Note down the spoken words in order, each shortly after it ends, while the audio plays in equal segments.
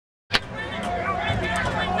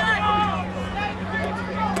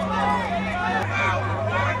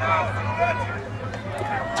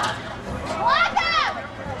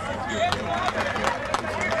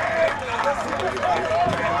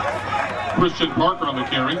Christian Parker on the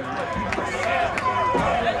carry.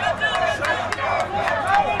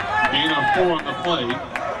 Gain of 4 on the play.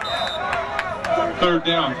 3rd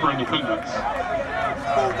down for Independence.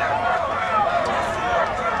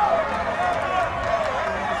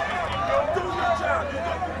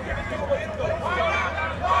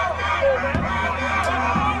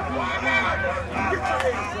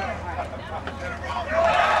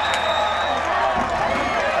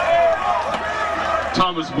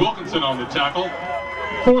 Thomas Wilkinson on the tackle.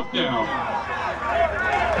 4th down.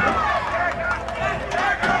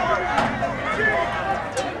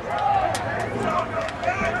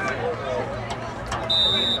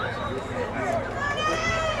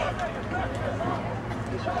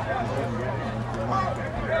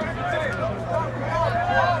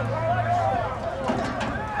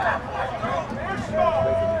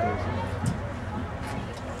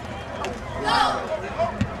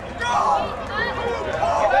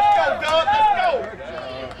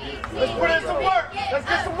 Let's put in some work. Let's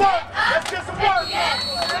get some work. Let's get some work.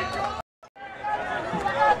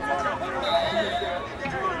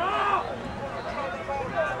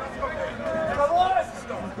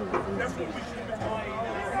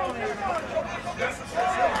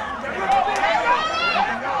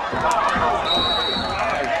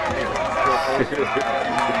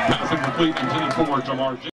 Pass incomplete, intended for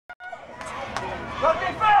Jamar.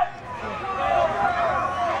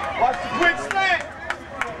 Watch the quick slant.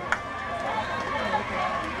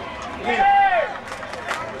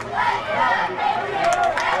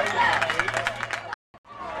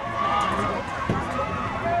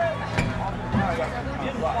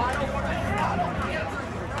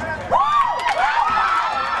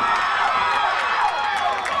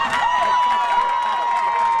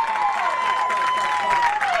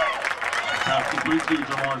 Pass complete to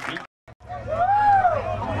Jamar.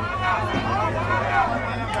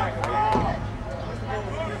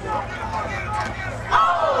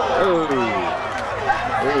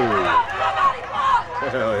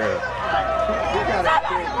 Hell yeah.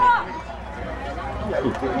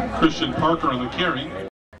 Christian Parker on the carry.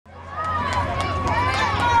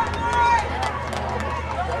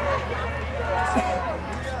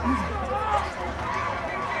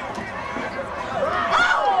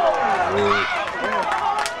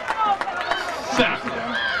 Sack,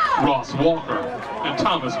 Ross Walker and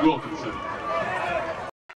Thomas Wilkinson.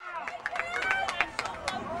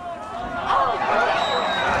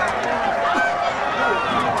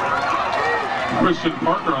 Christian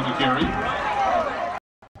Parker on the carry.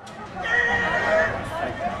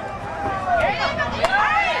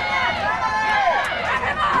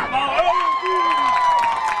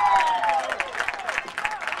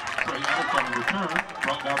 Trey Ellis on the return,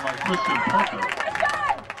 brought down by Christian Parker.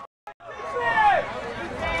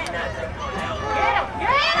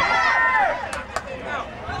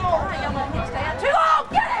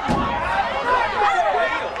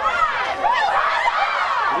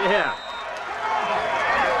 Yeah.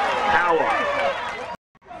 Power.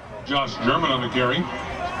 Josh German on the carry,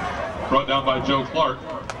 brought down by Joe Clark.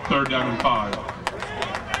 3rd down and 5.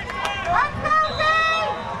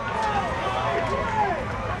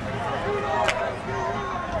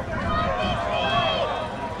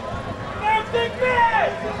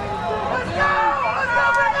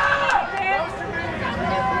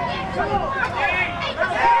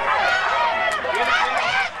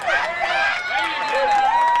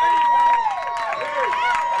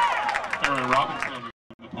 Robinson on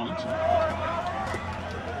the punt.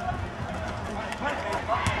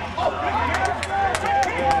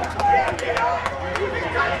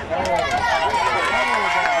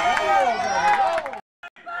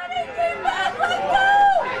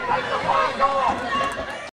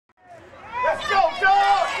 Let's go,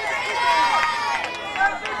 dog!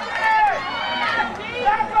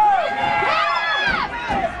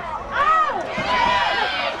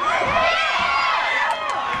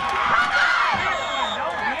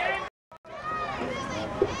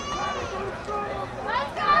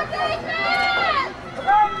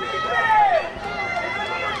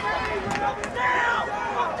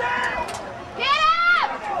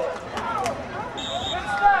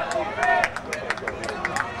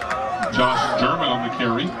 Josh German on the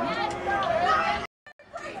carry.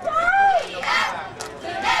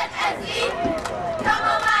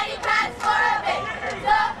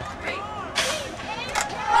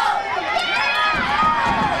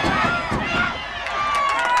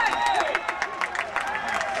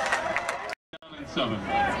 Down and 7.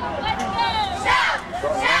 Shout!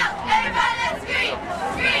 Shout! Everybody let's scream!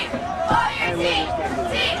 Scream! For your team!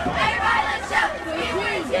 Team! Everybody let's shout! Scream for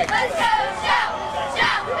your team! Let's go! Shout!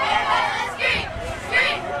 Shout! Everybody let's scream!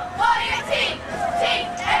 Scream! For your team!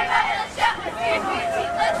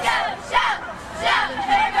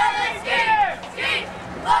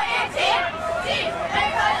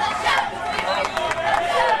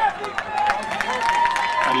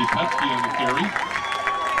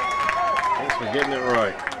 getting it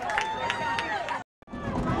right.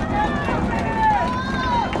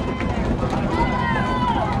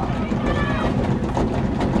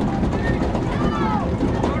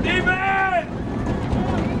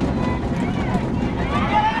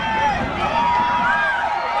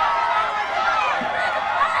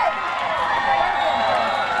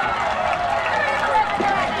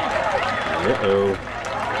 Uh-oh.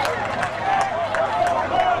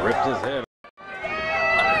 Ripped his head.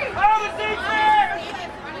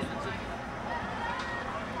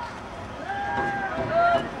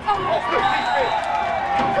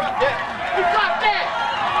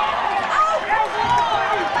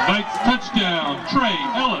 Knights touchdown, Trey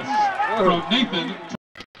Ellis from Nathan.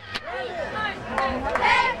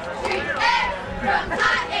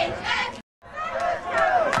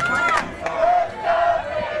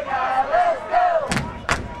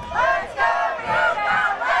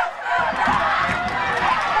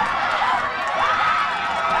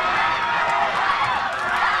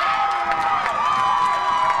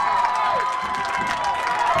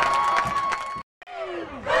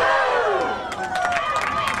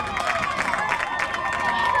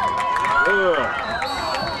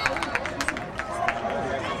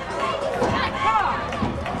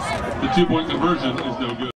 The two-point conversion is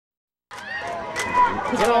no good.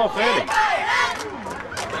 Get off Eddie.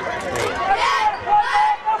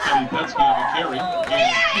 Eddie Petsky on the carry,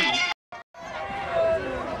 gain 2.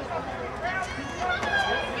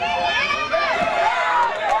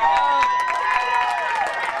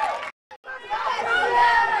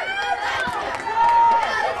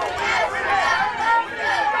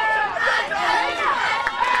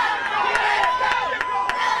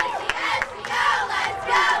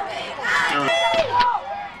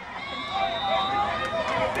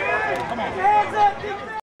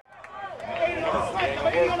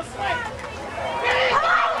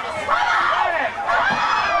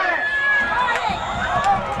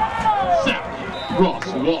 Ross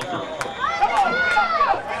Walker.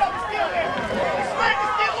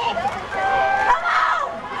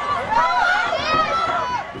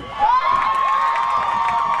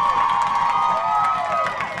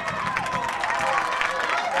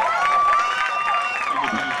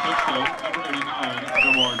 Touchdown, number 89,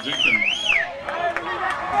 Jamar Jenkins.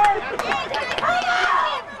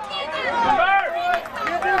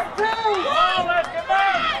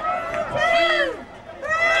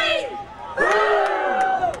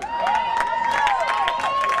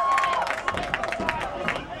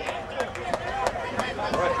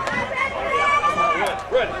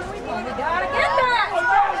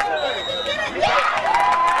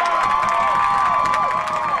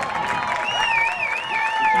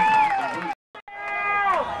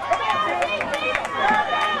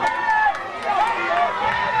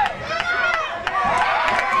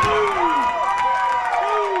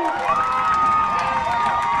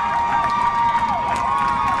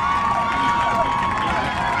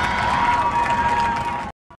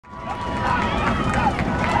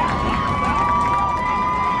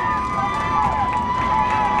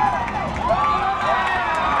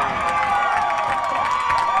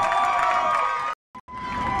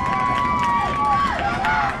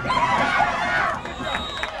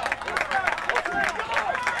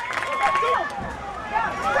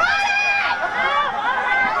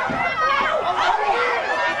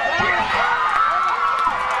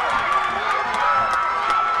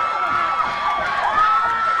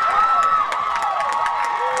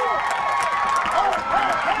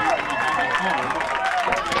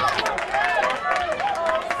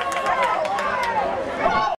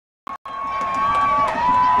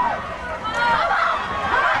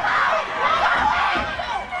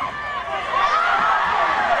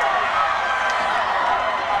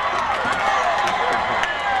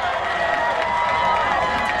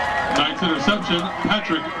 Interception,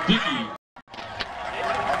 Patrick Dickey.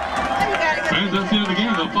 Fans, that's the end of the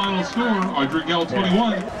game. The final score, Ardrey Kell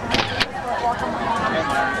 21.